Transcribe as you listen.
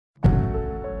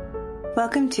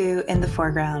Welcome to In the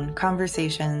Foreground,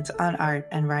 Conversations on Art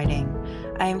and Writing.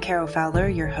 I am Carol Fowler,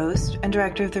 your host and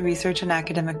director of the Research and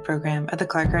Academic Program at the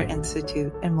Clark Art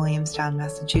Institute in Williamstown,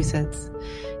 Massachusetts.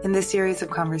 In this series of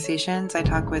conversations, I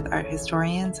talk with art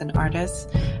historians and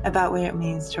artists about what it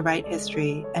means to write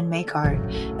history and make art,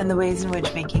 and the ways in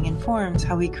which making informs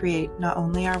how we create not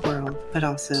only our world, but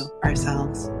also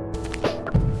ourselves.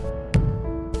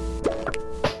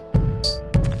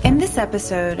 In this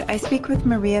episode, I speak with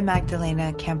Maria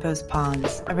Magdalena Campos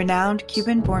Pons, a renowned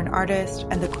Cuban-born artist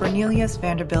and the Cornelius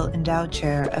Vanderbilt Endowed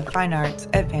Chair of Fine Arts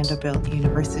at Vanderbilt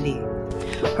University.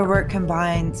 Her work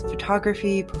combines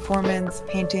photography, performance,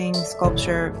 painting,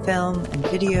 sculpture, film, and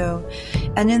video.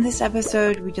 And in this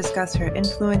episode, we discuss her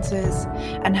influences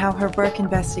and how her work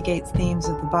investigates themes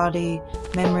of the body,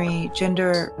 memory,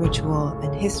 gender, ritual,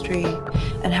 and history,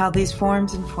 and how these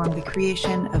forms inform the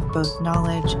creation of both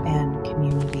knowledge and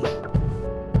community.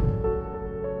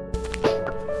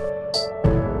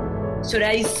 So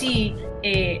I see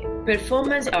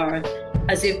performance art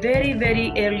as a very,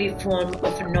 very early form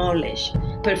of knowledge.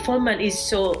 Performance is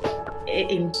so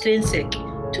intrinsic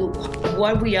to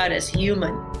what we are as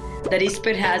human that is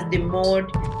perhaps the more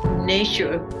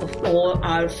nature of all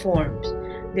our forms,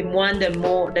 the one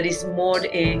that is more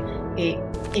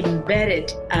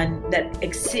embedded and that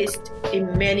exists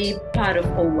in many parts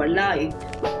of our life.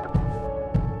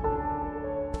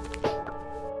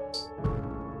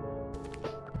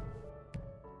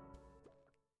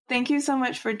 Thank you so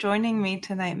much for joining me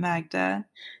tonight, Magda.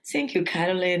 Thank you,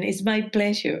 Caroline. It's my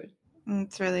pleasure.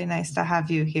 It's really nice to have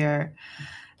you here.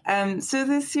 So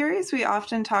this series we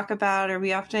often talk about, or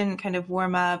we often kind of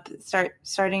warm up,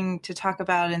 starting to talk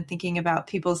about and thinking about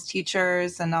people's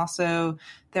teachers and also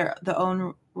the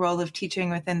own role of teaching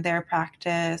within their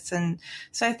practice. And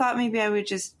so I thought maybe I would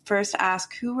just first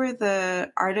ask, who were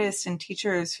the artists and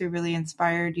teachers who really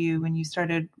inspired you when you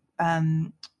started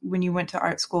when you went to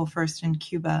art school first in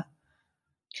Cuba?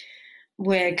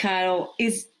 Well, Carol,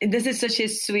 this is such a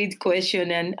sweet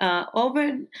question. And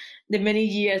over the many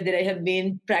years that I have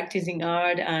been practicing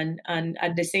art and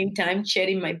at the same time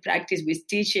sharing my practice with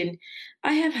teaching,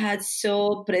 I have had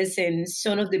so present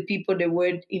some of the people that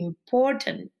were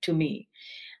important to me.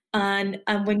 And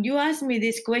when you ask me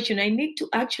this question, I need to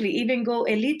actually even go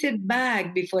a little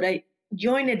back before I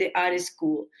joined the art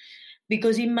school.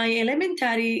 Because in my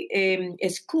elementary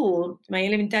school, my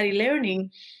elementary learning,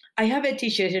 I have a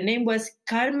teacher. Her name was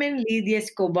Carmen Lidia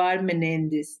Escobar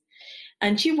Menendez.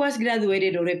 And she was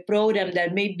graduated of a program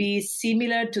that may be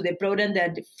similar to the program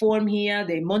that formed here,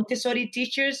 the Montessori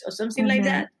teachers or something like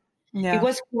that. Yeah. It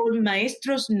was called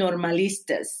Maestros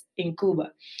Normalistas in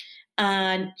Cuba.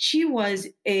 And she was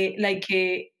like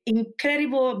a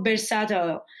incredible,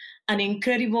 versatile, an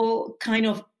incredible kind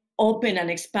of open and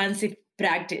expansive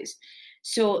practice.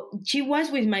 So she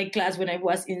was with my class when I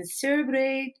was in 3rd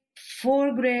grade,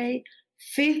 4th grade,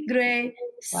 5th grade,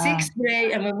 Wow. 6th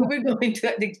grade, and when we were going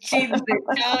to she was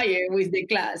retired with the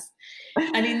class.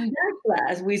 And in that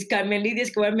class with Carmen Lidia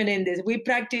Escobar Menendez, we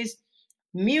practiced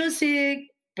music,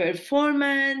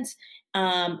 performance,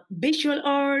 visual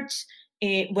arts,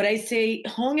 what I say,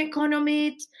 home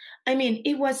economics. I mean,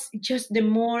 it was just the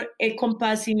more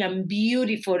encompassing and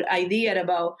beautiful idea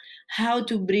about how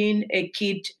to bring a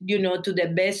kid, to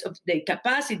the best of their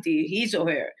capacity, his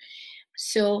or her.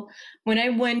 So when I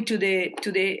went to the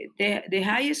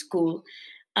high school,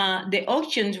 the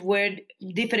auctions were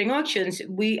different auctions.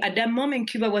 We at that moment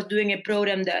Cuba was doing a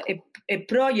program a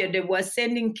project that was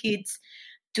sending kids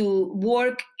to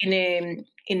work in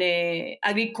a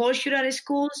agricultural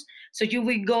schools. So you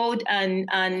would go and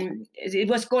it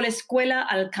was called Escuela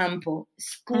al Campo,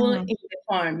 school in the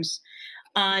farms.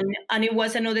 And it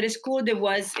was another school that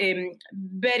was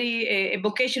very a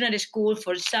vocational school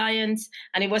for science,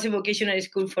 and it was a vocational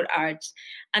school for arts.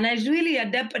 And I really,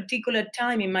 at that particular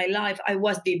time in my life, I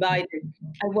was divided.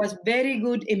 I was very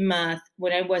good in math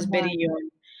when I was very young.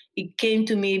 It came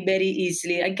to me very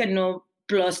easily. I cannot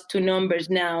plus two numbers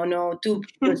now. No, 2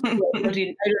 plus 2. I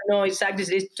don't know exactly.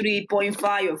 It's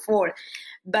 3.5 or 4,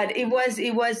 but it was.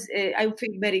 I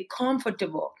feel very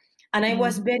comfortable. And I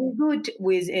was very good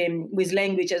with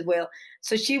language as well.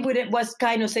 So she was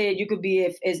kind of saying you could be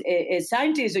a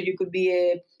scientist or you could be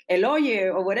a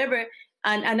lawyer or whatever.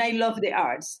 And I love the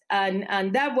arts.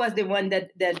 And that was the one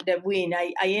that win.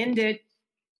 I ended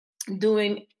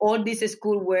doing all this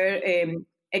school were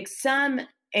exam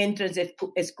entrance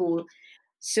school.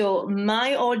 So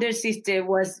my older sister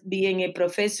was being a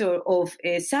professor of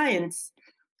science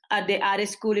at the art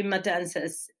school in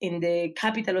Matanzas, in the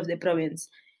capital of the province.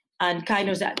 And kind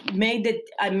of I made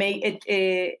it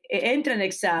an entrance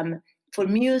exam for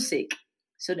music.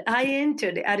 So I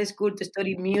entered the art school to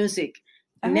study music.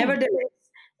 Oh. Nevertheless,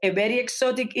 a very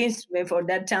exotic instrument for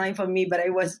that time for me, but I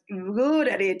was good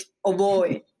at it,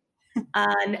 oboe.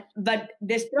 But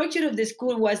the structure of the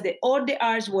school was that all the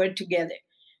arts were together.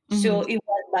 So it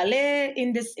was ballet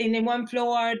in the one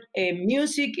floor,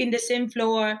 music in the same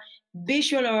floor,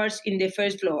 visual arts in the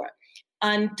first floor.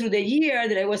 And through the year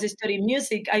that I was studying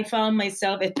music, I found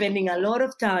myself spending a lot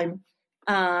of time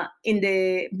in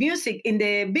the music, in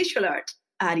the visual art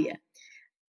area,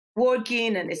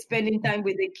 working and spending time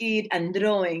with the kid and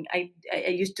drawing. I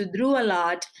used to draw a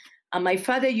lot. My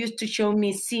father used to show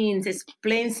me scenes,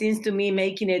 explain scenes to me,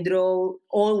 making a draw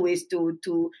always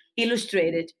to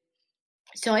illustrate it.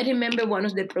 So I remember one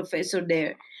of the professors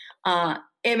there,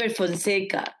 Ever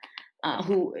Fonseca,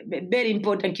 who a very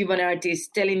important Cuban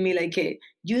artist, telling me like, "Hey,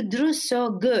 you drew so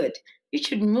good. You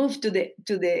should move to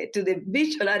the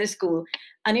visual art school."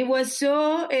 And it was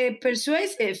so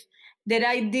persuasive that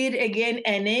I did again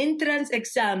an entrance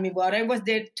exam while I was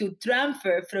there to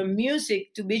transfer from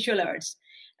music to visual arts.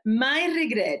 My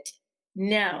regret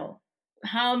now,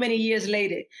 how many years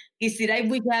later, is that I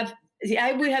would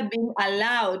have been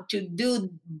allowed to do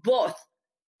both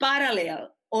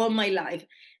parallel all my life.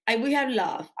 I would have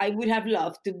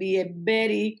loved to be a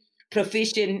very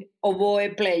proficient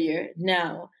oboe player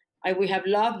now. I would have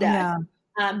loved that.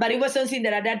 Yeah. But it was something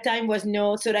that at that time was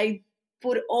no, so I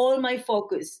put all my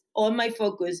focus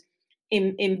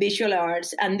in visual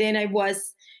arts. And then I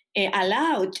was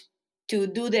allowed to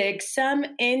do the exam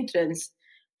entrance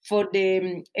for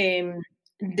the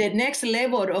next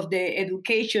level of the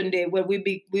education, where we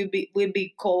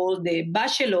be called the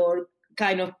bachelor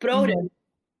kind of program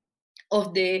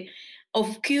of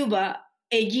Cuba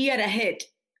a year ahead.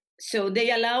 So they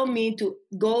allowed me to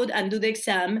go and do the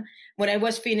exam when I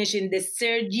was finishing the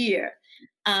third year,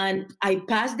 and I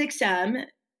passed the exam,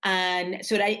 and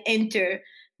so I entered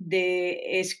the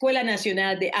Escuela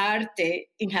Nacional de Arte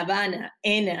in Havana,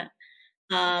 ENA.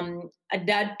 At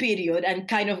that period, and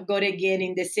kind of got again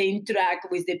in the same track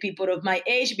with the people of my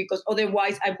age, because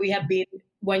otherwise we have been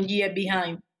 1 year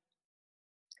behind.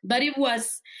 But it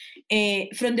was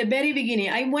from the very beginning.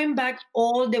 I went back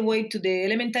all the way to the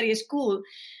elementary school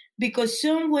because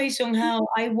some way, somehow,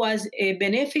 I was a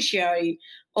beneficiary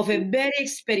of a very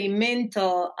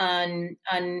experimental and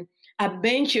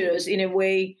adventurous, in a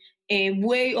way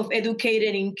of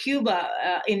educating in Cuba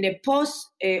in the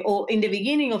or in the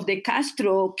beginning of the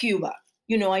Castro Cuba.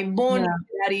 You know, I born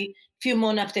a few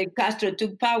months after Castro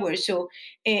took power. So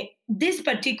this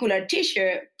particular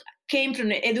teacher came from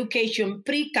the education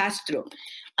pre-Castro,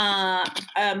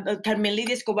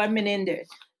 Carmelita Escobar Menendez.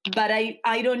 But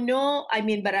I don't know. I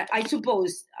mean, but I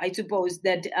suppose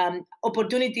that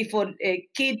opportunity for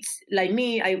kids like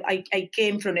me. I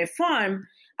came from a farm.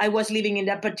 I was living in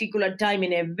that particular time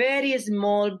in a very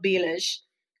small village,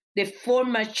 the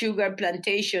former sugar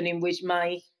plantation in which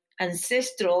my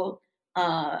ancestral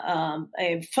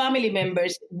family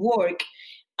members work.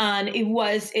 And it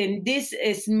was in this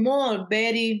small,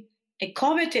 very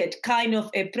coveted kind of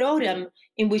a program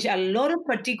in which a lot of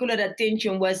particular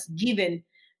attention was given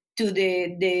to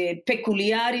the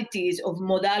peculiarities of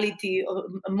modality, of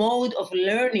mode of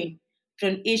learning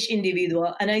from each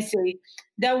individual. And I say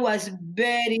that was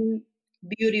very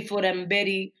beautiful and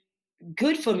very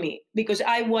good for me, because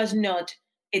I was not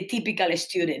a typical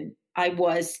student. I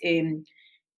was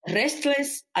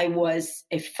restless. I was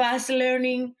a fast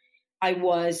learning. I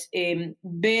was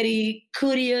very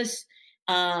curious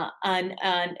and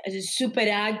super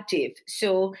active.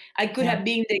 So I could have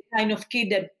been the kind of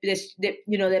kid that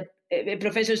the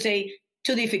professor say,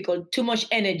 too difficult, too much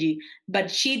energy. But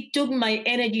she took my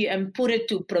energy and put it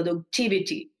to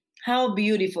productivity. How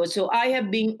beautiful. So I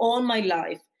have been all my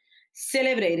life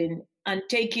celebrating and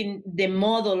taking the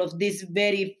model of this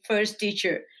very first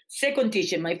teacher. Second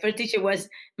teacher, my first teacher was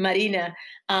Marina,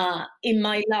 in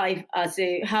my life as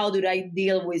how do I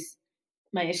deal with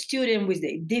my student, with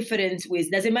the difference, with,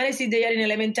 doesn't matter if they are in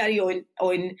elementary or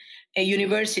in a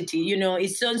university, you know,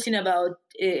 it's something about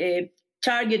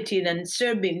targeting and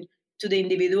serving to the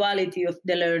individuality of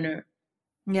the learner.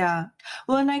 Yeah.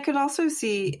 Well, and I could also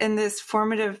see in this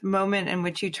formative moment in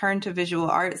which you turned to visual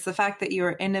arts, the fact that you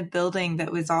were in a building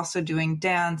that was also doing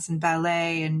dance and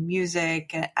ballet and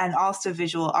music and also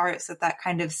visual arts, that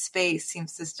kind of space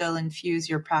seems to still infuse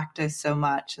your practice so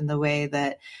much in the way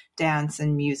that dance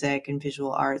and music and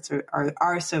visual arts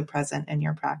are so present in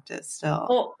your practice still.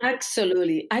 Oh,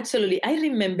 absolutely. Absolutely. I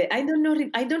remember, I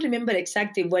don't remember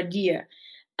exactly what year.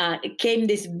 It came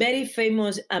this very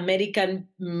famous American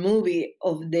movie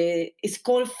it's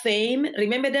called Fame.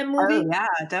 Remember that movie? Oh, yeah,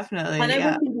 definitely. And I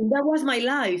was thinking, that was my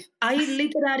life. I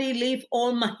literally lived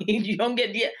all my younger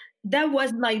years. That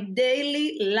was my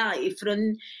daily life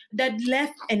that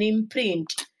left an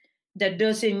imprint that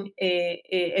doesn't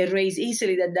erase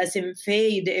easily, that doesn't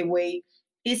fade away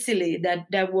easily.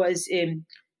 That was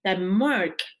that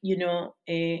mark, in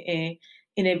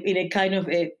a kind of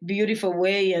a beautiful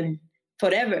way and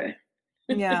forever.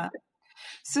 Yeah.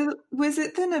 So was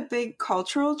it then a big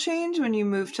cultural change when you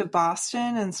moved to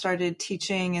Boston and started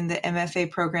teaching in the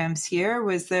MFA programs here?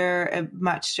 Was there a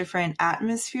much different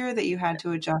atmosphere that you had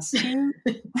to adjust to?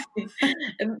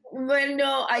 Well,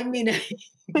 no, I mean,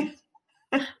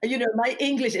 my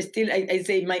English is still, I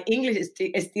say my English is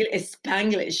still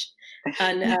Spanglish.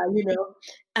 And,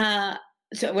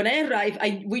 so when I arrived,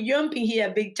 we jump in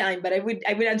here big time, but I would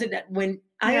answer that when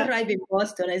I arrived in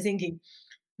Boston, I was thinking,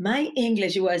 my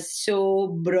English was so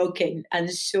broken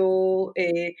and so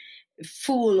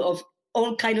full of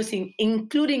all kinds of things,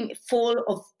 including full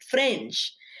of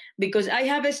French, because I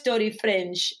have studied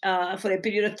French for a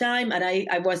period of time, and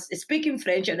I was speaking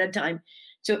French at that time.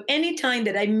 So anytime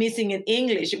that I'm missing an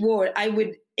English word, I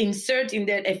would insert in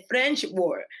there a French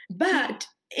word. But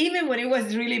even when it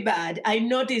was really bad, I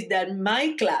noticed that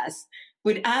my class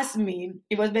would ask me,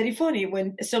 it was very funny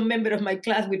when some member of my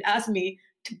class would ask me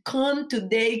to come to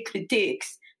their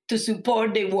critiques to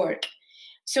support their work.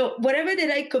 So whatever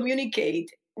that I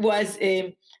communicate was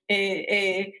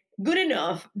good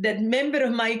enough that member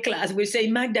of my class would say,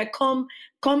 Magda, come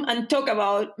and talk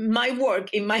about my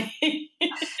work in my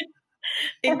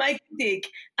in my critique.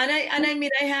 And I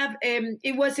mean, I have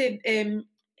it was a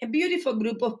beautiful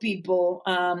group of people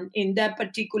in that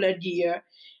particular year.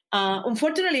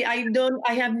 Unfortunately, I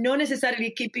have not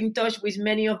necessarily keep in touch with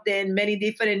many of them, many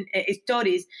different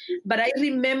stories, but I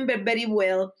remember very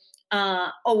well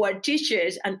our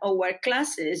teachers and our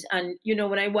classes. And,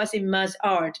 when I was in mass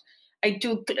art, I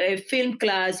took a film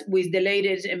class with the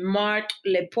ladies, Marc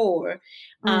Lepore.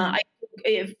 I took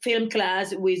a film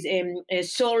class with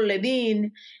Sol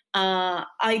Levine.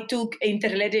 I took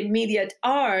interrelated media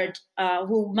art,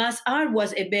 who mass art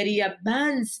was a very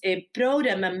advanced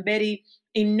program and very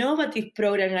innovative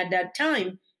program at that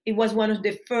time. It was one of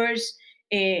the first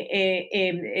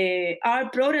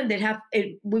art program that have,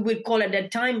 we would call at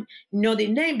that time, not the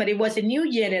name, but it was a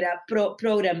new genre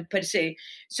program per se.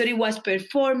 So it was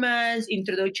performance,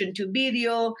 introduction to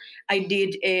video. I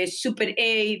did Super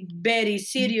 8 very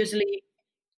seriously.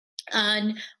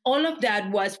 And all of that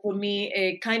was for me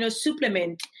a kind of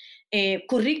supplement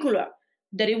curricula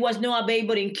that it was not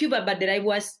available in Cuba, but that I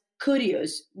was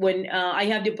curious when I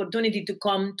had the opportunity to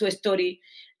come to study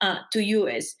to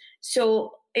US.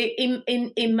 So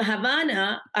in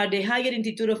Havana, at the Higher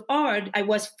Institute of Art, I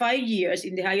was 5 years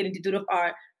in the Higher Institute of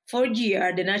Art, 4 years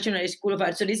at the National School of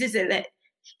Art. So this is a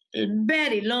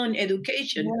very long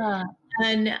education. Yeah.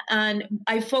 And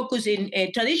I focus in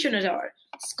traditional art,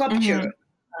 sculpture,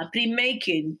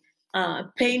 printmaking,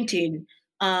 painting.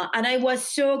 And I was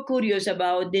so curious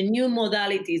about the new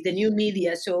modalities, the new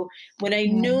media. So when I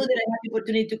knew that I had the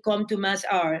opportunity to come to mass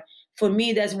art, for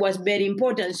me, that was very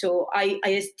important. So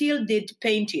I still did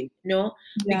painting,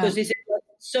 because it's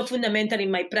so fundamental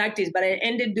in my practice. But I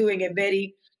ended doing a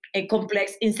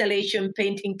complex installation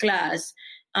painting class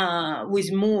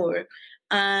with Moore.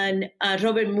 And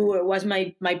Robert Moore was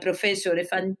my professor, a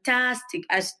fantastic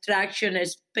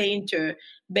abstractionist painter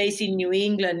based in New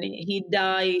England. He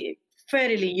died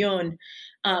fairly young.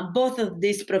 Both of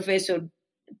these professors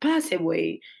passed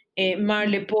away, Marc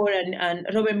Lepore and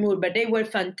Robert Moore, but they were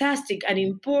fantastic and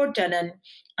important and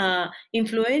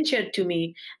influential to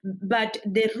me. But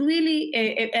they really,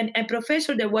 a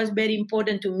professor that was very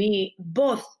important to me,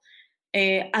 both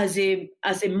as a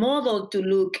model to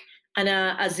look and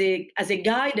as a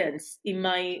guidance in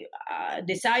my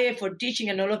desire for teaching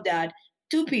and all of that,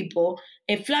 two people,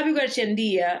 Flavio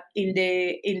Garciandia in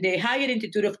the Higher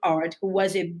Institute of Art, who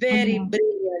was a very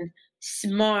brilliant,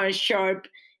 smart, sharp,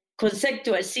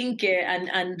 conceptual thinker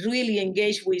and really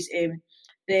engaged with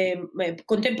the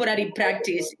contemporary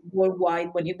practice worldwide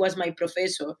when he was my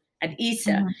professor at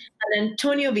ISA, and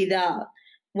Antonio Vidal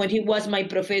when he was my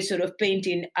professor of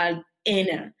painting at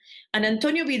ENA. And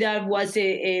Antonio Vidal was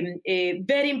a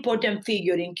very important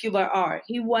figure in Cuban art.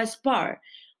 He was part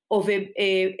of a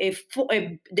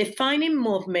defining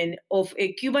movement of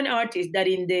a Cuban artist that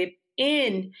in the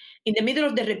middle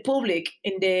of the Republic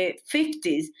in the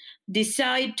 50s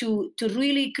decided to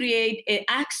really create an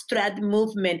abstract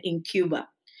movement in Cuba.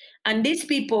 And these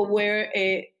people were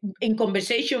in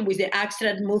conversation with the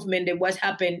abstract movement that was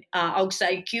happening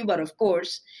outside Cuba, of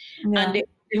course, and the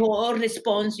whole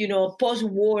response,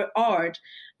 post-war art.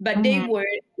 But they were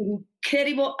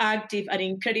incredible active and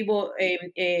incredible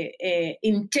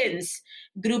intense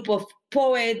group of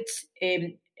poets,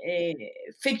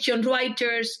 fiction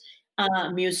writers,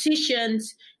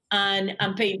 musicians, and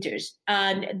painters.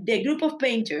 And the group of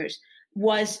painters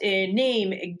was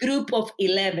named a Group of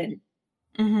 11.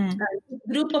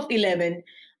 Mm-hmm. Group of 11,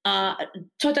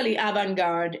 totally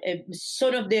avant-garde.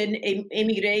 Some of them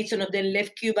emigrated, some of them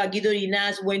left Cuba. Guido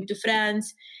Rinas went to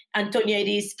France. Antonio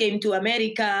Iris came to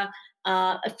America.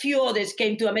 A few others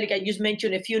came to America. I just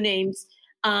mentioned a few names.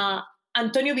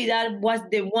 Antonio Vidal was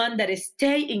the one that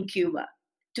stayed in Cuba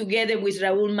together with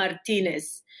Raúl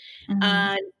Martinez. Mm-hmm.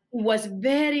 And it was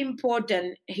very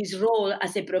important, his role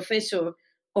as a professor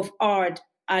of art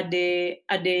at the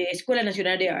Escuela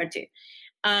Nacional de Arte.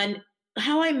 And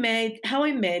how I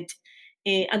met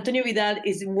Antonio Vidal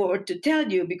is worth to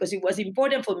tell you because it was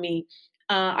important for me.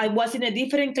 I was in a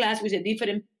different class with a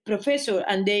different professor,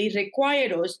 and they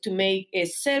required us to make a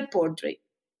self-portrait.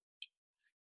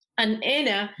 And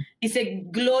ENA is a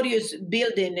glorious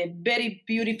building, a very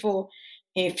beautiful,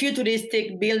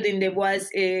 futuristic building that was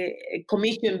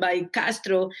commissioned by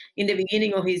Castro in the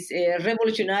beginning of his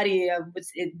revolutionary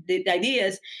the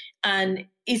ideas. And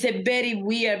it's a very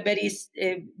weird, very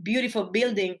beautiful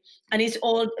building, and it's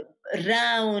all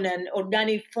round and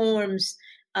organic forms.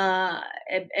 A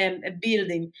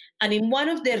building, and in one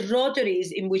of the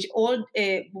rotaries in which all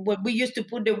where we used to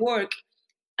put the work,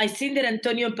 I seen that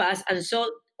Antonio passed and saw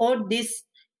all these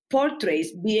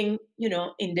portraits being,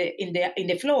 in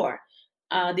the floor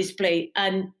display,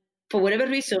 and for whatever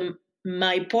reason,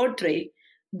 my portrait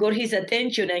got his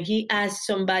attention, and he asked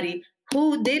somebody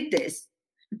who did this.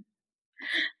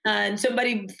 And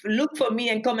somebody looked for me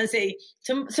and come and say,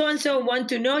 so and so want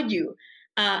to know you.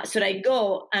 So I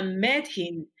go and met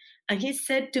him, and he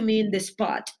said to me in the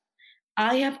spot,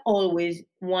 I have always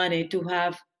wanted to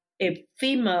have a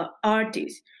female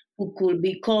artist who could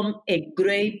become a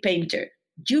great painter.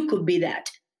 You could be that.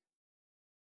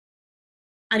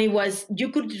 And it was, you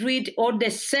could read all the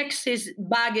sexist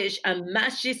baggage and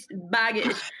machist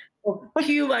baggage of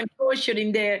Cuban culture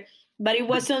in there, but it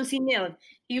was something else.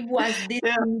 It was this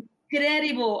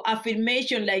incredible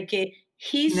affirmation, like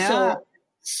he saw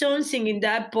something in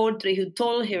that portrait who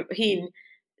told him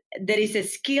there is a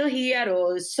skill here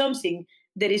or something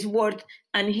that is worth,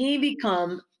 and he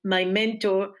become my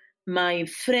mentor, my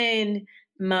friend,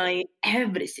 my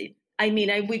everything. I mean,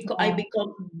 I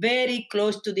become very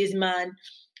close to this man,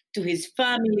 to his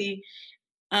family,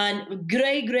 and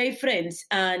great friends.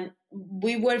 And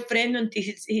we were friends until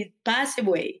he passed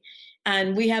away.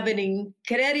 And we have an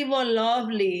incredible,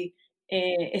 lovely,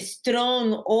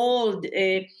 strong, old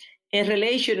a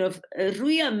relation of a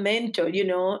real mentor,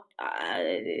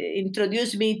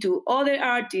 introduced me to other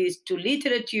artists, to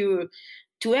literature,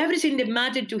 to everything that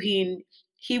mattered to him.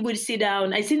 He would sit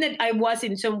down. I think that I was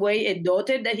in some way a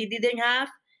daughter that he didn't have,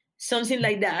 something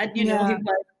like that. He was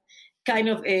kind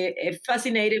of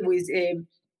fascinated with,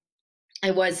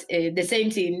 I was the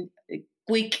same thing,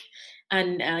 quick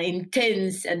and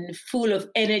intense and full of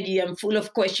energy and full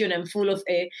of question and full of,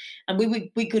 and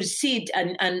we could sit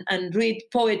and read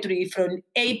poetry from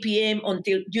 8 p.m.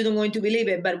 until, you don't going to believe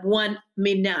it, but 1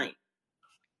 midnight.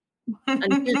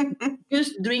 And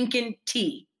just drinking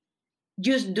tea.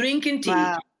 Just drinking tea.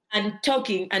 Wow. And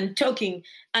talking. And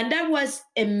that was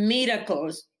a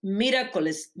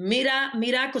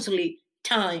miraculously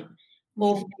time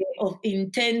of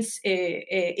intense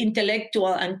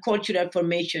intellectual and cultural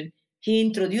formation. He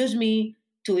introduced me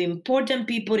to important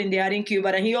people in the art in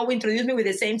Cuba, and he always introduced me with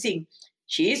the same thing.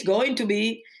 She's going. And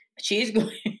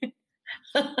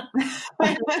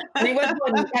it was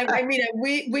funny. I mean,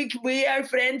 we are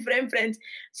friends.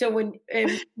 So when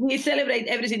we celebrate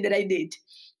everything that I did,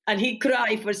 and he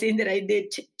cried for things that I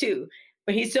did too.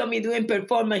 When he saw me doing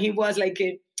performance, he was like,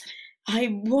 I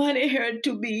wanted her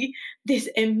to be this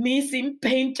amazing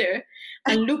painter,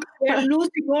 and look, they're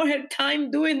losing all her time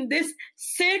doing this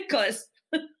circus.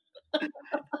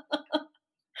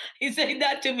 He said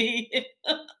that to me.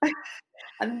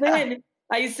 And then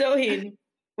I saw him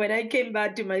when I came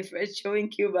back to my first show in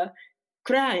Cuba,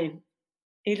 crying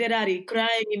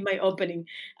in my opening.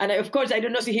 And of course, I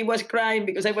don't know if he was crying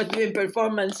because I was doing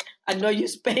performance and not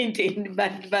just painting,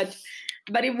 but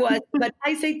it was. But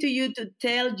I say to you to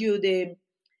tell you the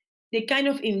kind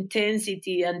of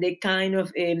intensity and the kind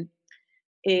of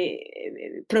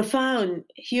profound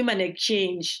human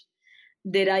exchange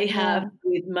that I have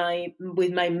with my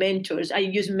mentors.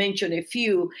 I just mentioned a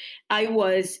few. I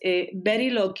was very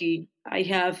lucky. I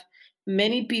have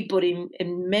many people in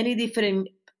many different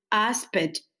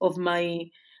aspects of my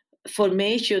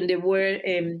formation that were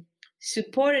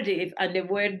supportive, and they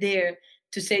were there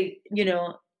to say,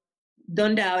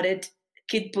 don't doubt it,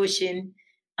 keep pushing,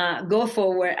 go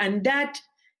forward. And that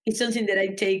is something that I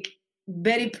take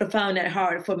very profound at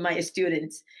heart for my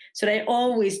students. So I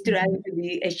always try to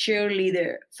be a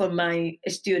cheerleader for my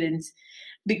students,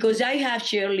 because I have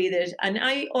cheerleaders, and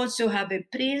I also have a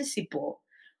principle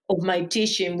of my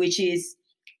teaching, which is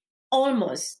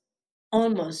almost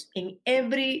in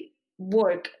every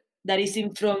work that is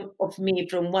in front of me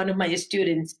from one of my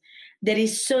students, there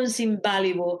is something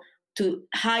valuable to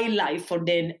highlight for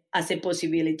them as a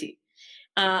possibility.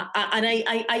 And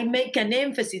I make an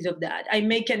emphasis of that. I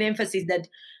make an emphasis that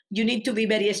you need to be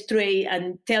very straight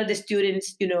and tell the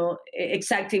students,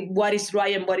 exactly what is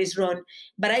right and what is wrong.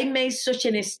 But I make such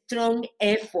a strong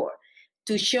effort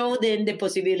to show them the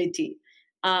possibility,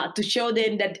 to show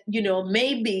them that,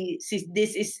 maybe since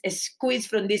this is a squeeze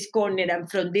from this corner and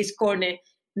from this corner,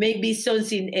 maybe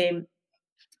something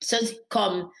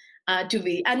come to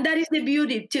be. And that is the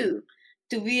beauty too,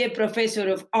 to be a professor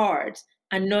of art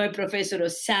and not a professor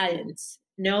of science.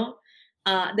 No,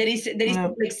 there is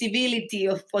a flexibility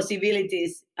of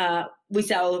possibilities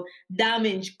without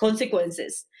damage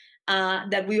consequences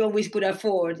that we always could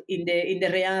afford in the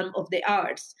realm of the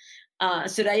arts.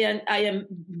 So I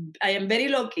am very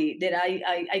lucky that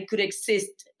I could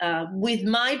exist with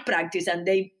my practice and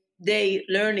they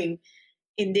learning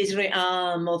in this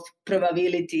realm of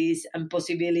probabilities and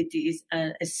possibilities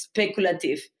and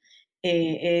speculative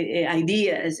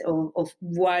ideas of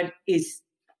what is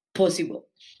possible.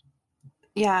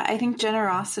 Yeah, I think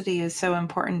generosity is so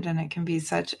important, and it can be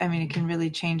it can really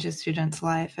change a student's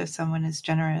life if someone is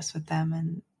generous with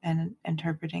them and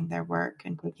interpreting their work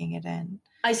and taking it in.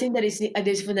 I think that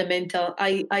is fundamental.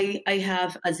 I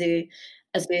have as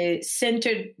a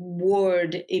centered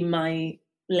word in my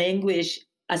language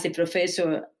as a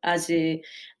professor, as a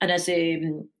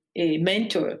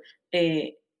mentor,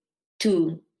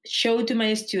 to show to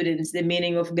my students the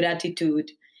meaning of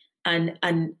gratitude, and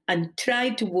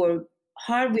try to work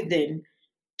hard with them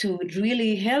to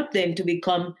really help them to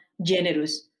become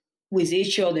generous with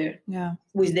each other,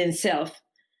 with themselves,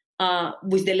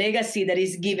 with the legacy that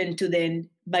is given to them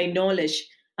by knowledge,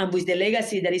 and with the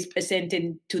legacy that is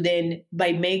presented to them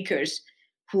by makers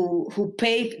who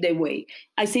paved the way.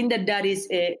 I think that is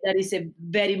a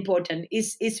very important.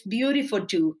 It's beautiful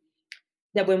too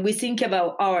that when we think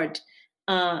about art,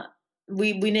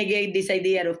 we negate this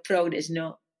idea of progress.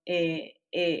 No, a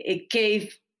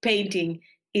cave painting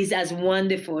is as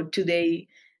wonderful today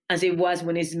as it was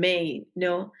when it's made.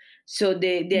 No, so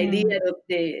the idea of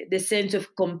the sense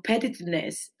of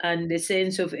competitiveness and the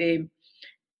sense of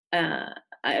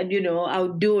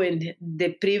outdoing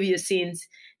the previous scenes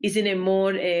is in a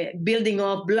more building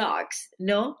off blocks.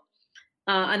 No,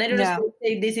 and I don't know if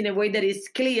say this in a way that is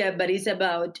clear, but it's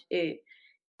about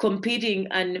competing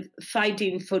and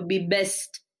fighting for be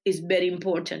best is very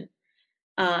important.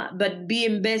 But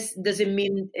being best doesn't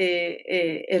mean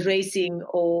erasing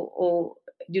or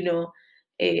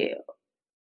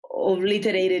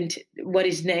obliterating what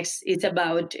is next. It's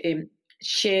about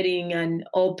sharing and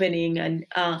opening. And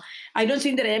I don't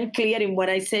think that I am clear in what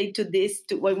I say to this.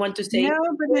 To what I want to say. No,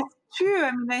 but it's true.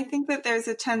 I mean, I think that there's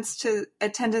a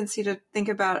tendency to think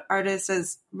about artists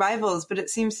as rivals. But it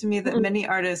seems to me that many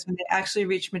artists, when they actually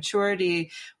reach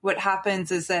maturity, what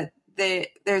happens is that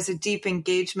there's a deep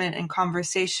engagement and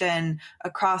conversation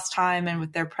across time and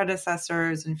with their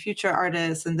predecessors and future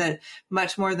artists, and that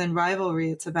much more than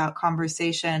rivalry, it's about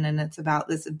conversation and it's about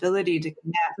this ability to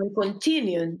connect. And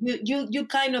continue. You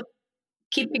kind of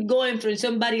keep it going from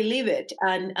somebody leave it,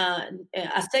 and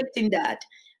accepting that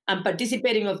and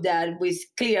participating of that with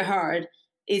clear heart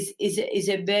is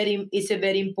a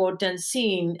very important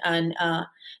scene. And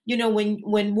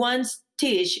when one's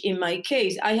teach, in my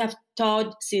case, I have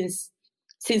taught since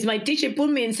my teacher put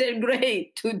me in third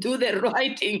grade to do the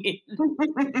writing.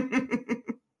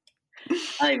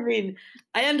 I mean,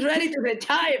 I am ready to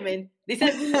retirement. This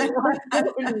has been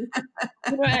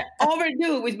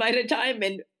overdue with my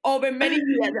retirement over many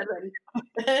years.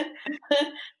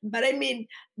 But I mean,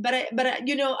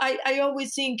 I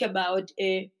always think about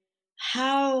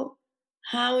how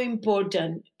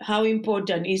important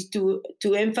is to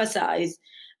emphasize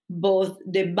both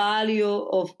the value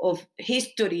of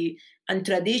history and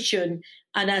tradition,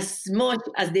 and as much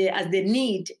as the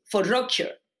need for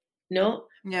rupture,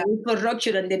 for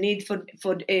rupture, and the need for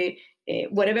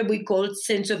whatever we call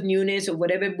sense of newness, or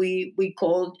whatever we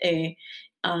call.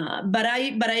 But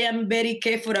I am very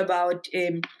careful about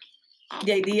the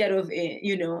idea of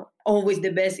always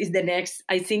the best is the next.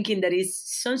 I think there is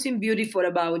something beautiful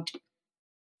about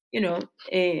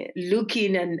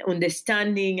looking and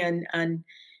understanding and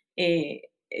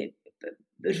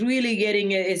really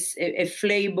getting a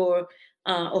flavor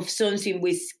of something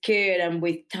with care and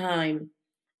with time.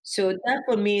 So that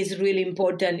for me is really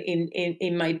important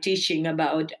in my teaching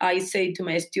about. I say to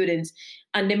my students,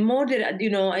 and the more that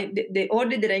the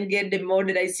older that I get, the more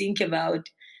that I think about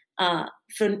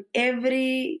from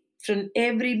every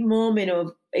moment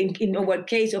of in our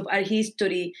case of our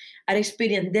history, our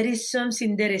experience, there is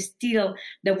something that is still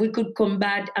that we could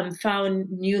combat and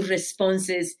found new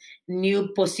responses, new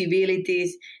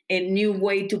possibilities, a new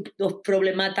way to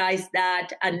problematize that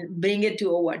and bring it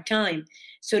to our time.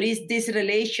 So this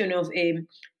relation of a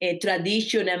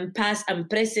tradition and past and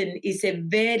present is a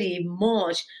very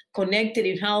much connected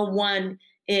in how one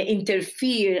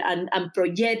interfere and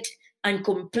project and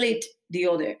complete the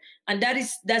other. And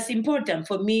that's important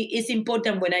for me. It's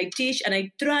important when I teach, and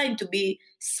I try to be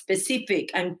specific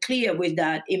and clear with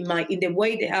that in the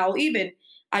way that how even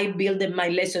I build my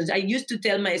lessons. I used to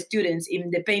tell my students in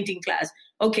the painting class,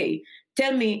 okay,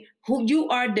 tell me who you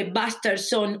are, the bastard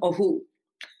son of who.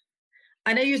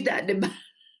 And I use that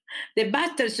the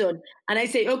bastard son, and I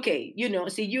say, okay,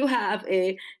 see, you have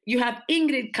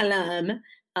Ingrid Kalam,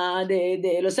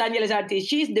 the Los Angeles artist.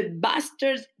 She's the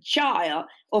bastard child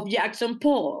of Jackson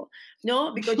Pollock,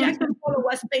 no, because Jackson Pollock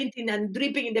was painting and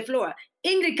dripping in the floor.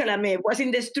 Ingrid Kalame was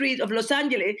in the streets of Los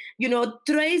Angeles,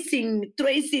 tracing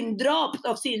drops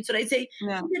of scenes. So I say,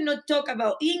 yeah, you cannot talk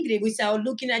about Ingrid without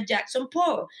looking at Jackson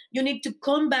Pollock. You need to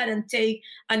come back and take,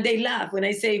 and they laugh when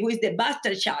I say, who is the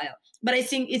bastard child? But I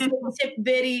think it's a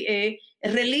very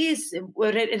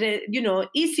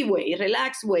easy way,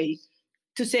 relaxed way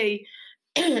to say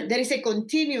there is a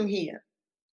continuum here.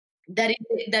 There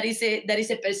is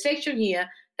a perception here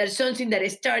that something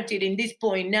that started in this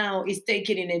point now is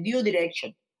taken in a new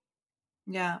direction.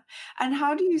 Yeah. And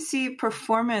how do you see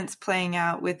performance playing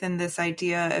out within this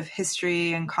idea of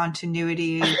history and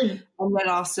continuity, and then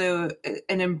also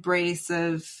an embrace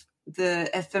of the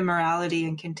ephemerality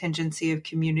and contingency of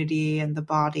community and the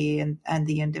body and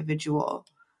the individual?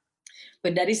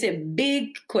 But that is a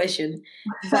big question.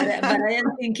 But I am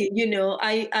thinking,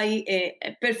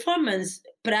 performance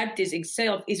practice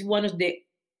itself is one of the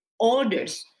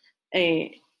oldest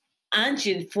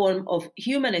ancient form of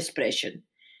human expression.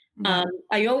 Mm-hmm.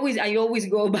 I always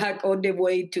go back all the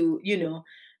way to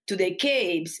the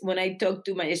caves when I talk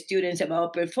to my students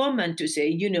about performance to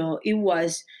say, it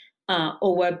was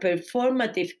our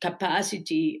performative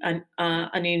capacity and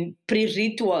in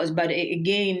pre-rituals, but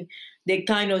again, the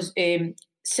kind of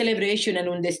celebration and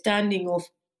understanding of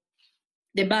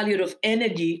the value of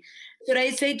energy. So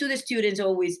I say to the students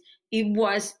always, it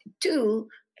was to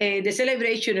the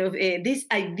celebration of this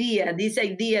idea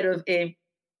of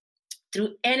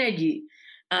through energy,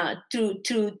 through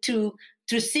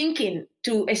thinking,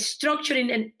 to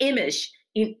structuring an image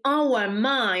in our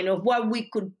mind of what we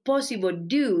could possibly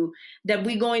do, that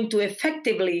we're going to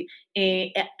effectively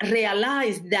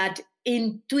realize that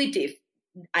intuitive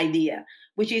idea,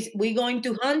 which is we're going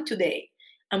to hunt today,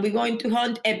 and we're going to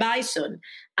hunt a bison,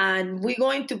 and we're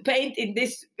going to paint in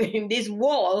this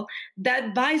wall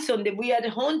that bison that we are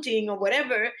hunting or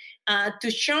whatever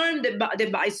to charm the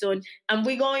bison, and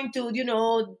we're going to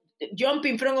jump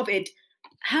in front of it.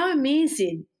 How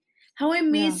amazing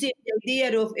the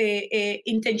idea of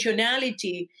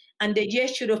intentionality and the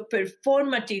gesture of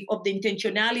performative of the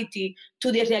intentionality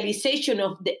to the realization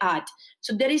of the art.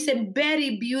 So there is a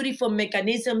very beautiful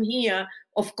mechanism here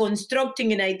of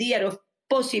constructing an idea of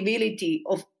possibility,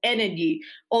 of energy,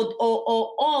 or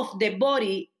of the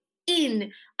body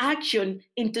in action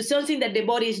into something that the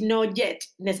body is not yet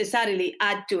necessarily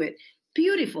add to it.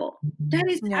 Beautiful. That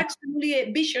is absolutely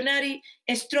a visionary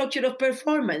structure of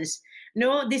performance.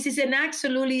 No, this is an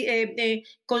absolutely a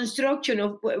construction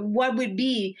of what would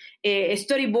be a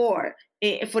storyboard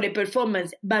for a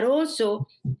performance, but also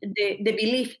the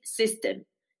belief system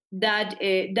that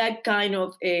that kind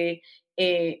of a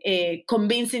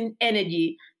convincing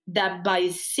energy that by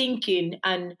thinking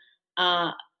and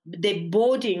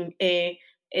devoting a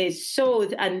soul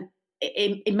and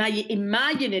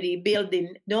imaginary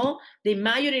building, the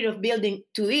imaginary of building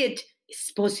to it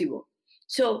is possible.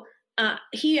 So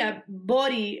here,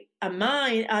 body and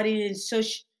mind are in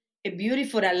such a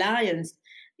beautiful alliance.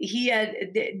 Here,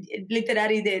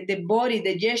 literally, the body,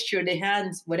 the gesture, the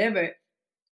hands, whatever,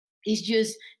 is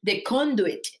just the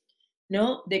conduit,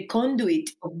 the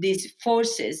conduit of these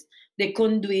forces, the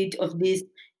conduit of this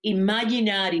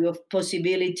imaginary of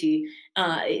possibility,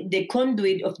 the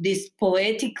conduit of these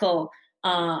poetical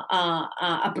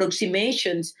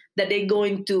approximations that they're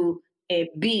going to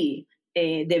be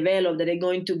developed, that are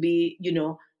going to be,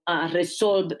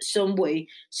 resolved some way.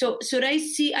 So I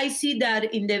see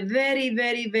that in the very,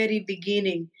 very, very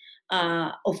beginning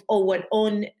of our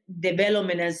own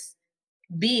development as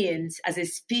beings, as a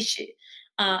species,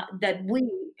 that we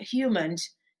humans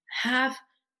have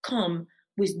come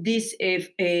with this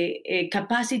a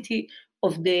capacity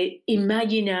of the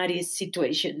imaginary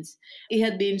situations. It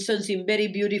had been something very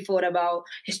beautiful about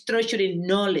structuring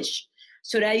knowledge.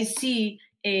 So I see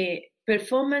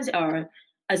performance art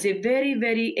as a very,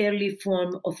 very early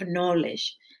form of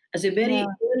knowledge, as a very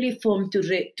early form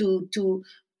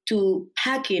to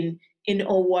packing in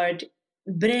our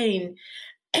brain,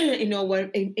 in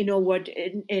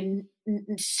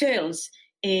cells,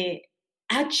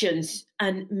 actions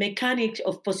and mechanics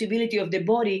of possibility of the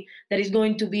body that is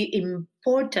going to be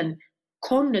important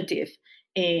cognitive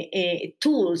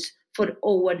tools for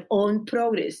our own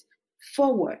progress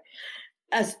forward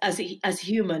as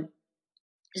human.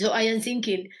 So I am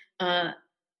thinking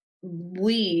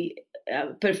we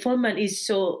performance is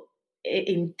so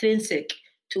intrinsic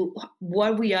to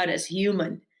what we are as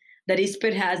human, that is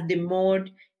perhaps the more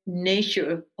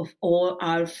nature of all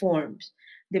our forms,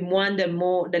 the one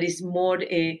that is more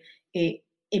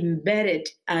embedded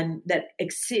and that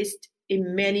exists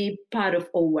in many part of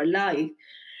our life,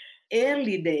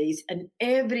 early days and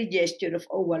every gesture of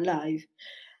our life,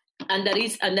 and that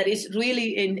is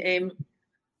really in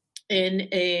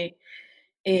a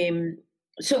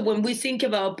so when we think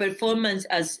about performance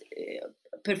as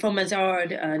performance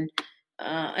art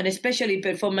and especially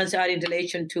performance art in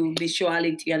relation to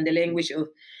visuality and the language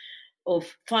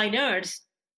of fine arts,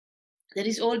 there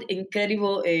is all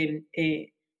incredible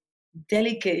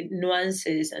delicate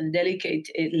nuances and delicate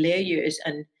layers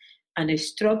and a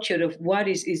structure of what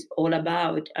is all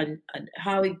about, and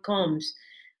how it comes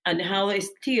and how it's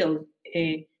still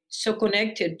so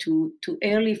connected to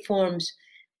early forms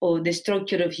of the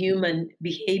structure of human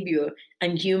behavior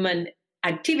and human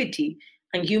activity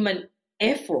and human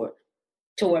effort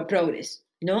toward progress.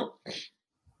 No?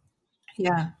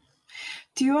 Yeah.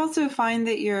 Do you also find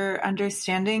that your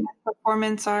understanding of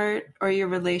performance art or your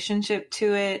relationship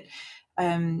to it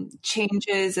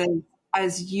changes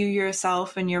as you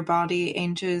yourself and your body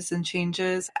ages and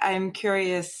changes? I'm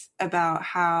curious about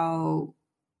how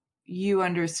you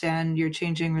understand your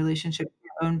changing relationship to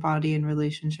your own body in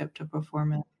relationship to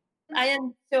performance. I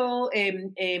am so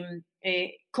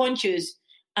conscious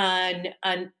and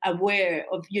aware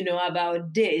of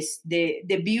about this,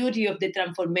 the beauty of the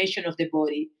transformation of the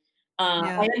body.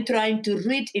 I am trying to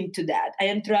read into that. I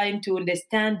am trying to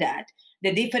understand that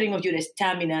the difference of your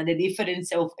stamina, the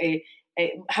difference of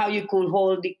how you could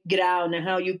hold the ground and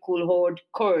how you could hold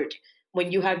court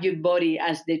when you have your body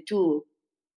as the tool.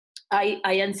 I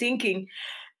am thinking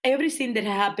everything that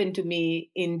happened to me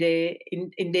in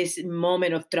this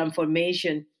moment of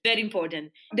transformation, very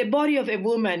important. The body of a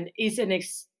woman is an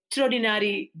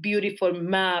extraordinary, beautiful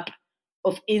map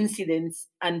of incidents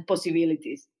and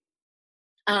possibilities.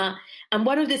 And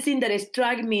one of the things that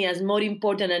struck me as more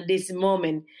important at this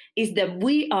moment is that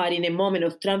we are in a moment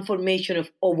of transformation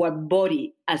of our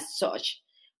body as such.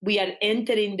 We are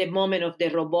entering the moment of the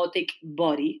robotic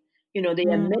body. There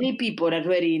are many people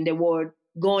already in the world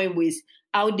going with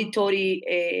auditory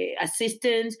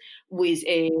assistance, with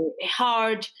a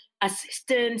heart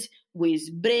assistance, with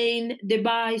brain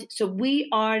device. So we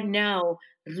are now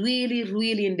really,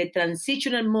 really in the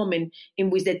transitional moment in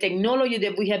which the technology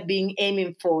that we have been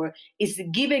aiming for is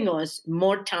giving us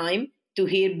more time to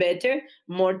hear better,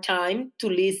 more time to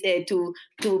listen to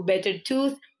better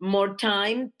tooth, more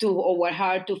time to our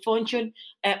heart to function,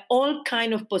 all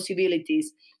kind of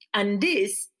possibilities. And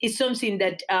this is something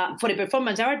that for a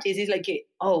performance artist is like,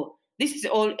 this is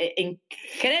all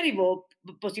incredible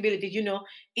possibilities.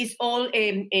 It's all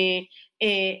the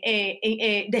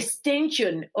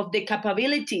extension of the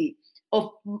capability of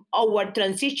our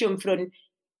transition from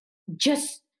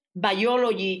just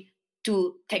biology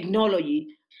to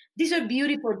technology. These are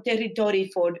beautiful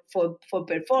territory for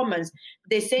performance.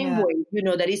 The same way,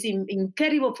 that is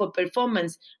incredible for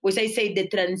performance, which I say the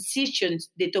transitions,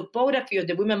 the topography of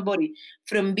the woman body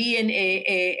from being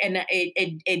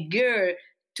a girl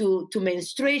to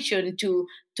menstruation, to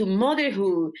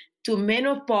motherhood, to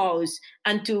menopause,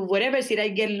 and to whatever, say I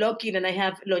get lucky and I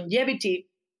have longevity,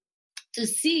 to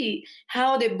see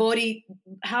how the body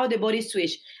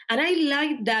switch. And I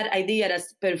like that idea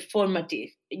as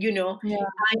performative.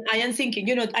 I am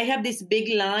thinking, I have this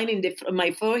big line in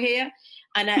my forehead,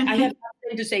 and I have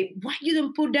something to say, why you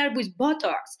don't put that with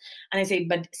Botox? And I say,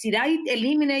 but should I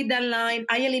eliminate that line?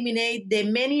 I eliminate the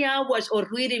many hours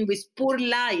of reading with poor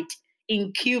light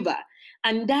in Cuba.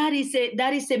 And that is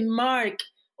a mark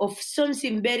of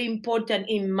something very important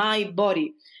in my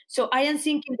body. So I am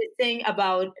thinking the thing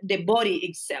about the body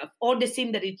itself, all the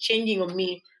things that is changing on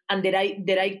me, and that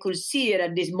I could see it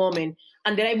at this moment,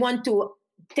 and that I want to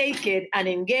take it and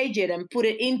engage it and put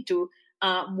it into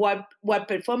what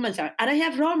performance are. And I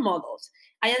have role models.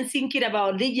 I am thinking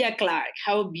about Lydia Clark,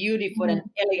 how beautiful and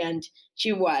elegant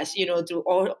she was, through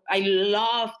all. I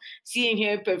love seeing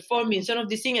her performing some of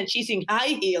these things, and she's in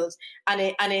high heels and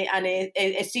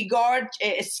a cigar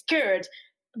a skirt.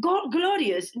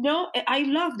 Glorious. No, I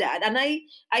love that. And I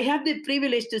have the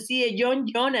privilege to see a John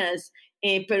Jonas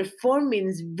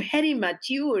performing very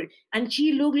mature, and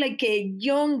she looked like a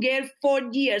young girl, 4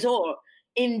 years old,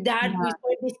 in that with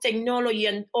all this technology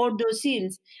and all those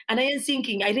things. And I am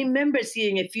thinking, I remember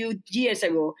seeing a few years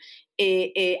ago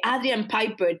Adrian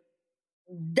Piper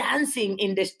dancing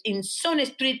in some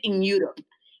street in Europe.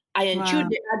 I am sure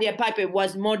that Adrian Piper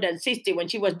was more than 60 when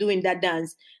she was doing that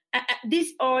dance.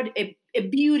 These are a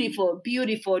beautiful,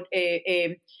 beautiful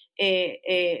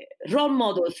role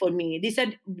model for me. These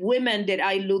are women that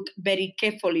I look very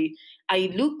carefully.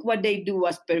 I look what they do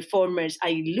as performers.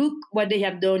 I look what they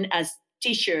have done as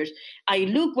teachers. I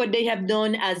look what they have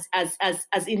done as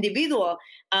individual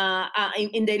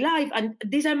in their life, and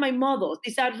these are my models.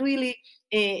 These are really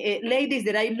ladies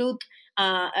that I look.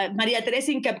 Maria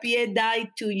Teresa Hincapié died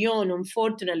too young,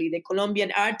 unfortunately, the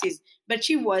Colombian artist, but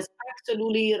she was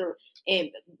absolutely,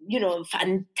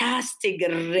 fantastic,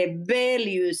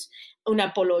 rebellious,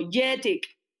 unapologetic.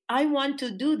 I want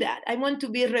to do that. I want to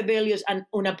be rebellious and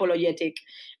unapologetic.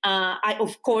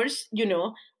 Of course,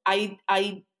 I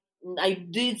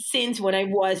did things when I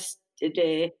was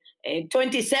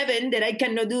 27 that I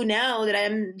cannot do now that I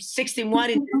am 61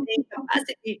 in the same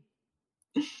capacity.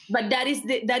 But that is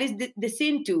the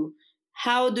thing too.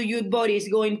 How do your body is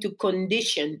going to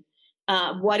condition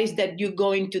what is that you're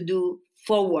going to do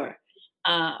forward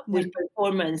with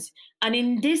performance? And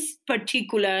in this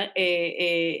particular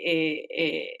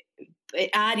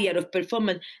area of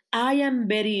performance, I am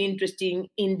very interested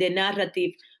in the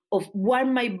narrative of what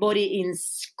my body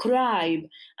inscribed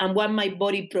and what my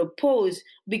body proposed,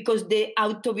 because the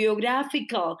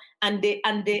autobiographical and the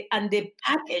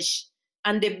package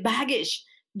and the baggage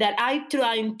that I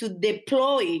trying to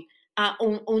deploy,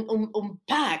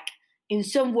 unpack in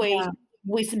some way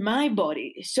with my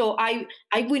body. So I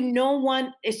would not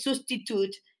want a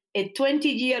substitute, a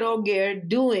 20-year-old girl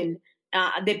doing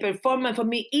the performance for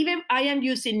me. Even I am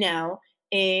using now,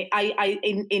 in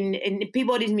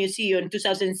Peabody's Museum in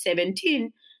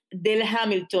 2017, Dale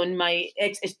Hamilton, my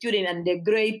ex-student and the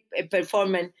great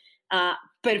performer,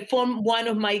 performed one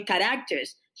of my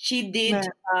characters. She did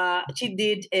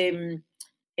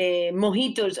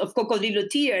mojitos of Cocodrilo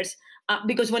Tears,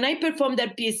 because when I performed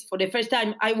that piece for the first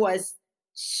time, I was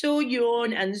so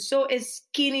young and so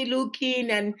skinny looking,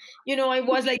 and I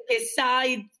was like a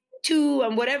side 2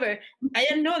 and whatever. I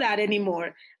didn't know that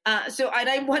anymore. And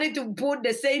I wanted to put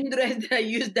the same dress that I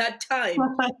used that time.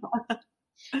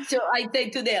 So I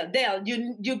said to Dale,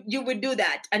 you would do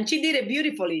that. And she did it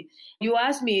beautifully. You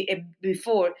asked me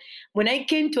before, when I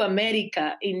came to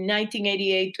America in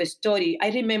 1988 to study,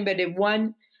 I remember the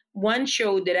one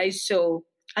show that I saw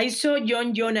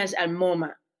John Jonas and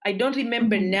MoMA. I don't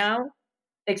remember now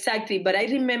exactly, but I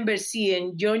remember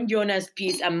seeing John Jonas'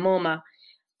 piece and MoMA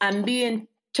and being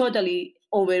totally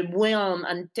overwhelmed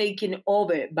and taken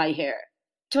over by her.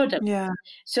 Totally. Yeah.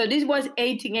 So this was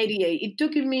 1888. It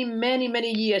took me many,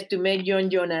 many years to meet John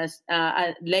Jonas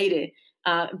later,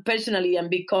 personally, and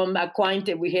become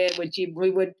acquainted with her when we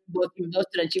were both in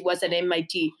Boston and she was at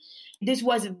MIT. This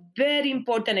was a very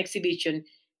important exhibition.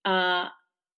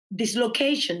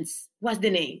 Dislocations was the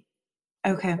name.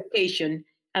 Okay. Dislocation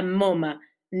and MoMA,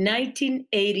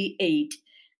 1988.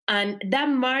 And that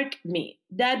marked me.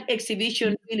 That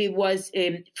exhibition really was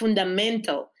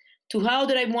fundamental to how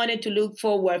that I wanted to look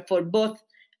forward for both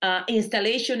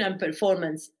installation and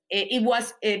performance. It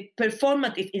was a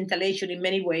performative installation in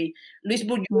many ways. Louis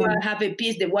Bourgeois have a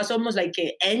piece that was almost like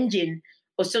an engine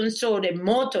or some sort of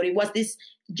motor. It was this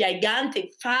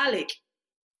gigantic phallic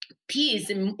piece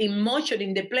in motion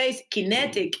in the place,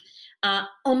 kinetic,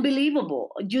 unbelievable,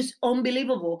 just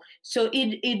unbelievable. So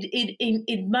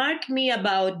it marked me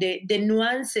about the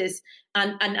nuances,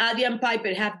 and Adrian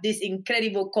Piper have this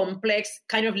incredible, complex,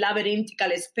 kind of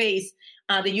labyrinthical space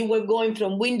that you were going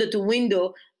from window to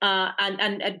window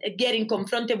and getting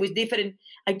confronted with different.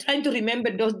 I'm trying to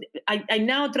remember those. I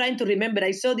now trying to remember.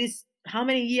 I saw this. How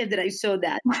many years did I saw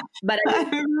that? But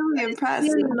I'm really impressed.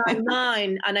 Still in my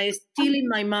mind, and I still in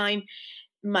my mind.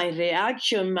 My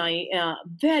reaction,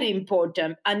 very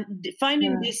important. And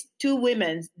finding these two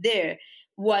women there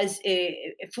was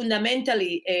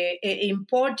fundamentally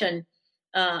important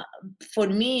for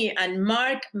me, and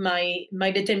mark my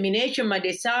determination, my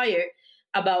desire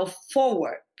about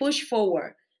push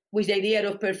forward. with the idea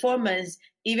of performance.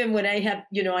 Even when I have,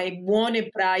 I won a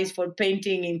prize for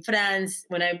painting in France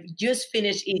when I just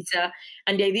finished ISA,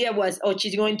 and the idea was,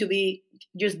 she's going to be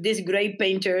just this great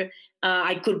painter.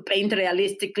 I could paint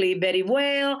realistically very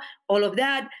well, all of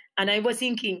that. And I was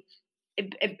thinking,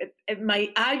 my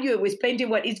argument with painting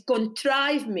what is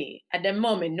contrive me at the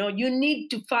moment. No, you need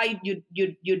to fight your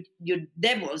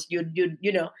devils,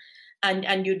 and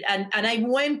I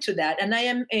went to that, and I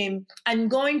am and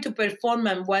going to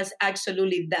performance was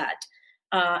absolutely that,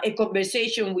 a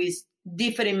conversation with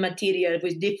different material,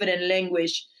 with different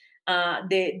language,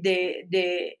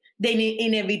 the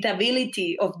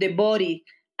inevitability of the body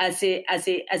as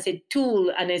a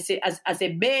tool and as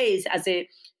a base, as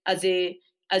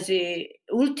a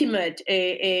ultimate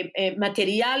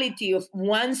materiality of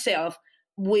oneself,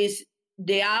 with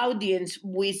the audience,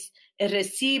 with a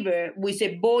receiver, with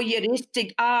a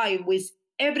voyeuristic eye, with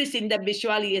everything that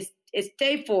visually is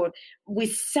stay for,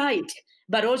 with sight,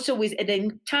 but also with an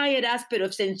entire aspect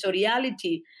of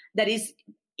sensoriality that is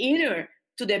inner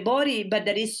to the body, but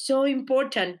that is so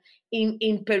important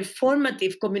in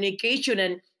performative communication.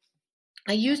 And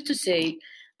I used to say,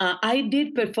 I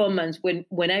did performance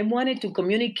when I wanted to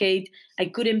communicate. I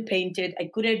couldn't paint it.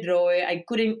 I couldn't draw it. I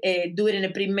couldn't do it in a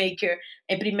printmaker.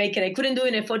 I couldn't do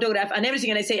it in a photograph and everything.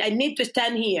 And I say, I need to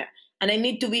stand here, and I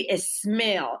need to be a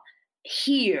smell,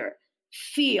 hear,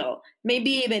 feel, maybe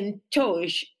even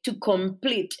touch to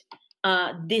complete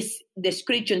this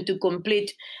description, to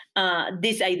complete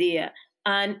this idea.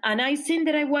 And I think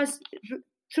that I was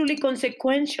truly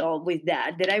consequential with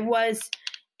that. That I was,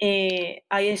 I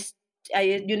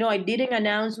didn't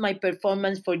announce my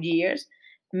performance for years.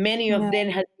 Many of them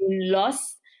have been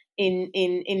lost in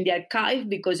the archive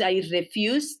because I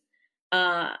refused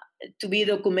to be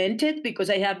documented, because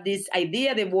I have this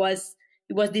idea that it was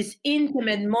this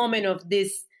intimate moment of the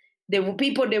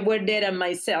people that were there and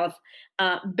myself.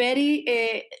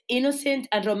 Very innocent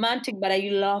and romantic, but I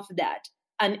love that.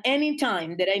 And any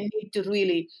time that I need to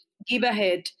really give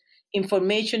ahead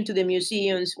information to the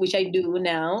museums, which I do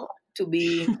now, to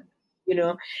be,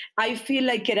 I feel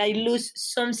like I lose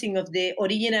something of the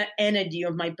original energy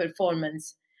of my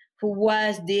performance, who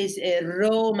was this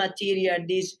raw material,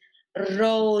 this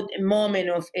raw moment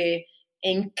of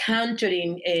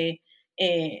encountering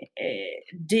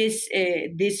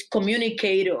this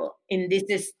communicator in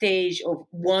this stage of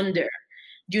wonder.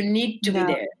 You need to be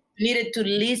there. You needed to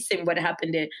listen what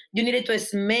happened there. You needed to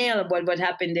smell what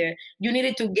happened there. You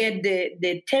needed to get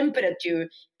the temperature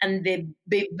and the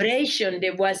vibration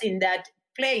that was in that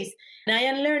place. And I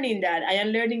am learning that. I am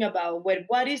learning about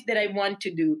what is that I want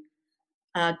to do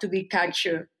to be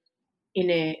captured in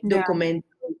a document,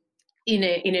 in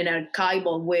an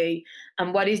archival way,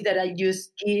 and what is that I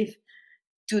just give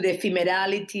to the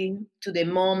ephemerality, to the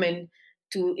moment,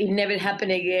 to it never happen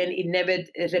again, it never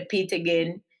repeat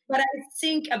again. But I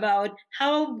think about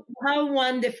how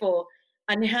wonderful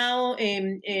and how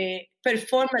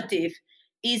performative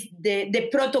is the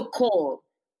protocol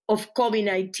of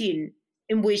COVID-19,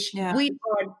 in which we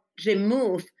are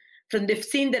removed from the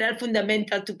things that are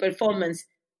fundamental to performance,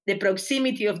 the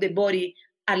proximity of the body,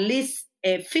 at least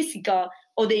physical,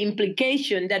 or the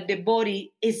implication that the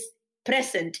body is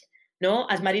present, no,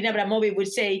 as Marina Abramovic would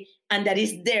say, and that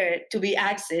is there to be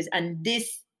accessed. And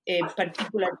this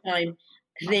particular time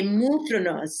removed from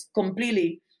us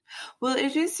completely. Well,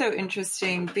 it is so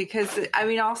interesting because,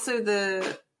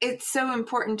 it's so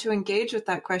important to engage with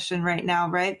that question right now,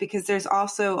 right? Because there's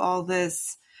also all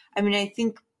this, I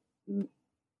think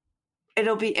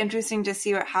it'll be interesting to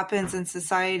see what happens in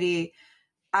society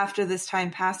after this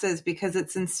time passes, because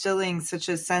it's instilling such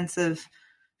a sense of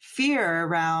fear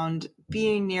around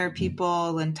being near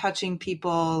people and touching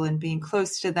people and being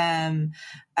close to them.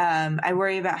 I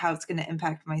worry about how it's going to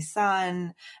impact my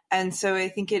son. And so I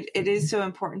think it is so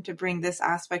important to bring this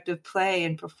aspect of play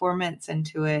and performance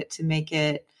into it to make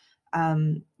it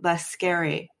less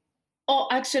scary. Oh,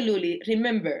 absolutely.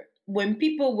 Remember, when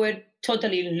people were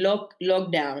totally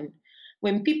locked down,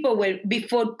 when people were,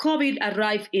 before COVID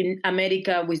arrived in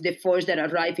America with the force that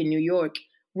arrived in New York,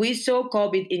 we saw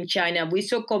COVID in China, we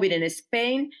saw COVID in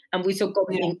Spain, and we saw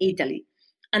COVID in Italy.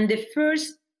 And the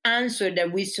first answer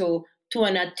that we saw to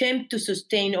an attempt to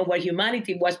sustain our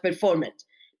humanity was performance.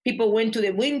 People went to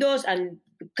the windows and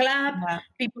clapped. Yeah.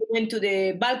 People went to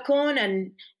the balcony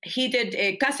and heated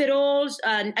casseroles.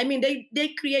 And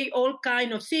they create all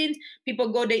kinds of scenes. People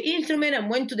got the instrument and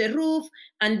went to the roof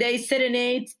and they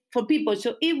serenade for people.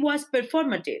 So it was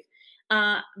performative.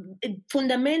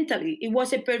 Fundamentally, it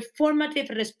was a performative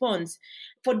response.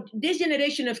 For this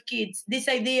generation of kids, this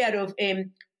idea of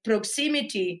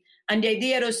proximity and the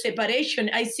idea of separation,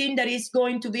 I think that is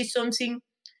going to be something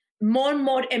more and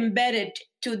more embedded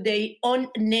to their own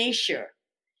nature,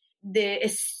 the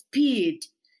speed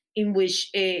in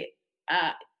which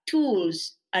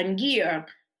tools and gear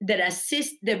that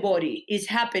assist the body is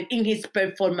happening in his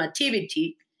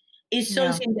performativity is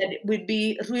something that would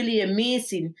be really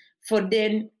amazing for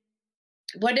then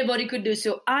what the body could do.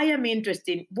 So I am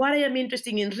interested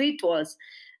in rituals,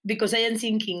 because I am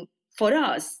thinking for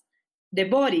us, the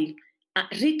body,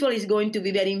 ritual is going to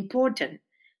be very important.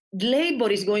 Labor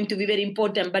is going to be very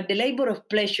important, but the labor of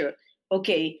pleasure,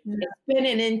 spend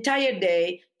an entire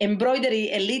day embroidering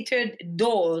a little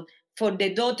doll for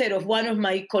the daughter of one of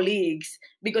my colleagues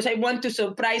because I want to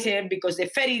surprise her because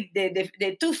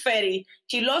the tooth fairy,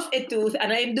 she lost a tooth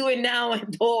and I'm doing now a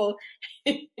doll,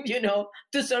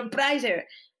 to surprise her.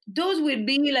 Those will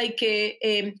be like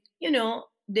the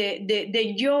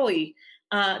joy,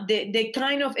 the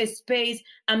kind of a space,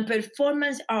 and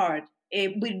performance art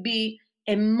will be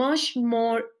a much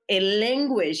more a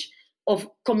language of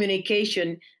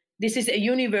communication. This is a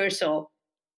universal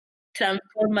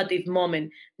transformative moment.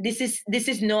 This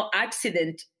is no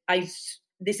accident. I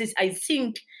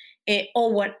think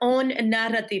our own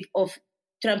narrative of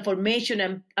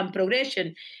transformation and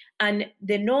progression. And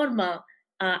the normal,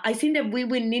 I think that we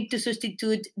will need to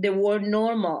substitute the word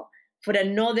normal for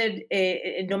another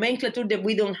nomenclature that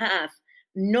we don't have.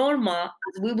 Normal,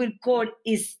 as we will call,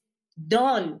 is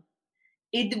done.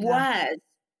 It was.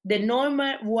 The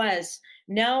normal was.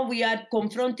 Now we are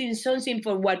confronting something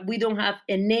for what we don't have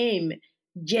a name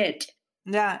yet.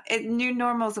 Yeah, new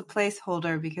normal is a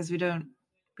placeholder because we don't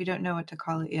know what to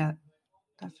call it yet.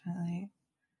 Definitely.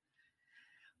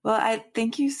 Well, I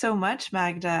thank you so much,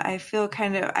 Magda. I feel like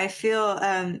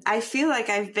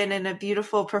I've been in a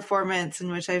beautiful performance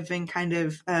in which I've been kind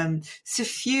of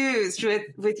suffused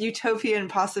with utopian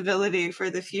possibility for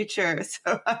the future.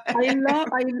 So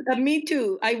me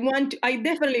too. I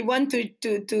definitely want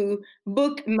to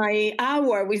book my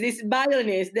hour with this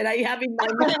violinist that I have in my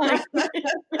mind.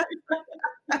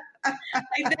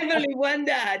 I definitely want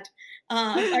that.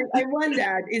 I want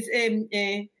that.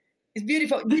 It's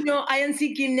beautiful. I am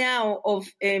thinking now of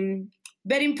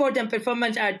very important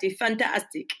performance artist,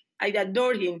 fantastic. I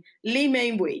adore him, Lee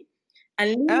Mainway. And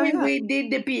Lee Mainway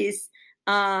did the piece,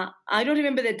 I don't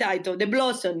remember the title, The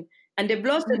Blossom. And The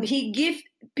Blossom, he gives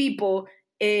people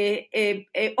an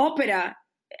opera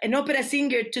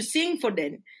singer to sing for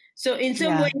them. So in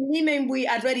some way, Lee Mainway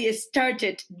already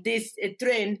started this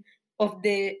trend of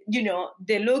the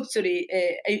luxury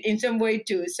in some way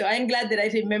too. So I'm glad that I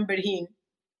remember him.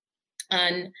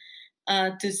 And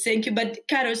to thank you, but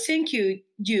Caro, thank you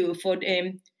for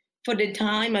the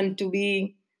time and to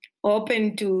be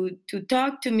open to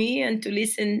talk to me and to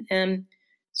listen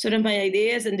sort of my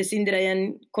ideas and the thing that I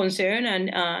am concerned.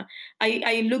 And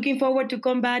I'm looking forward to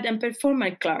come back and perform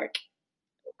at Clark.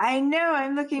 I know,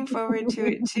 I'm looking forward to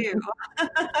it too.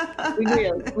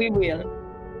 We will.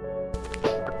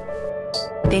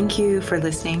 Thank you for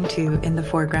listening to In the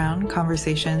Foreground,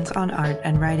 Conversations on Art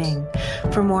and Writing.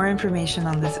 For more information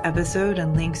on this episode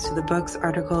and links to the books,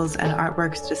 articles, and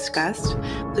artworks discussed,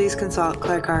 please consult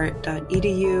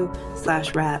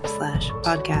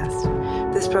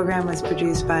clarkart.edu/rap/podcast. This program was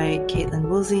produced by Caitlin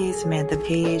Woolsey, Samantha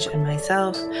Page, and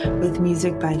myself, with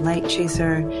music by Light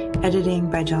Chaser, editing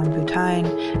by John Butine,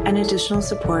 and additional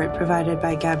support provided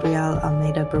by Gabrielle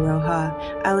Almeida Baroja,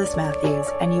 Alice Matthews,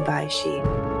 and Yubai Shi.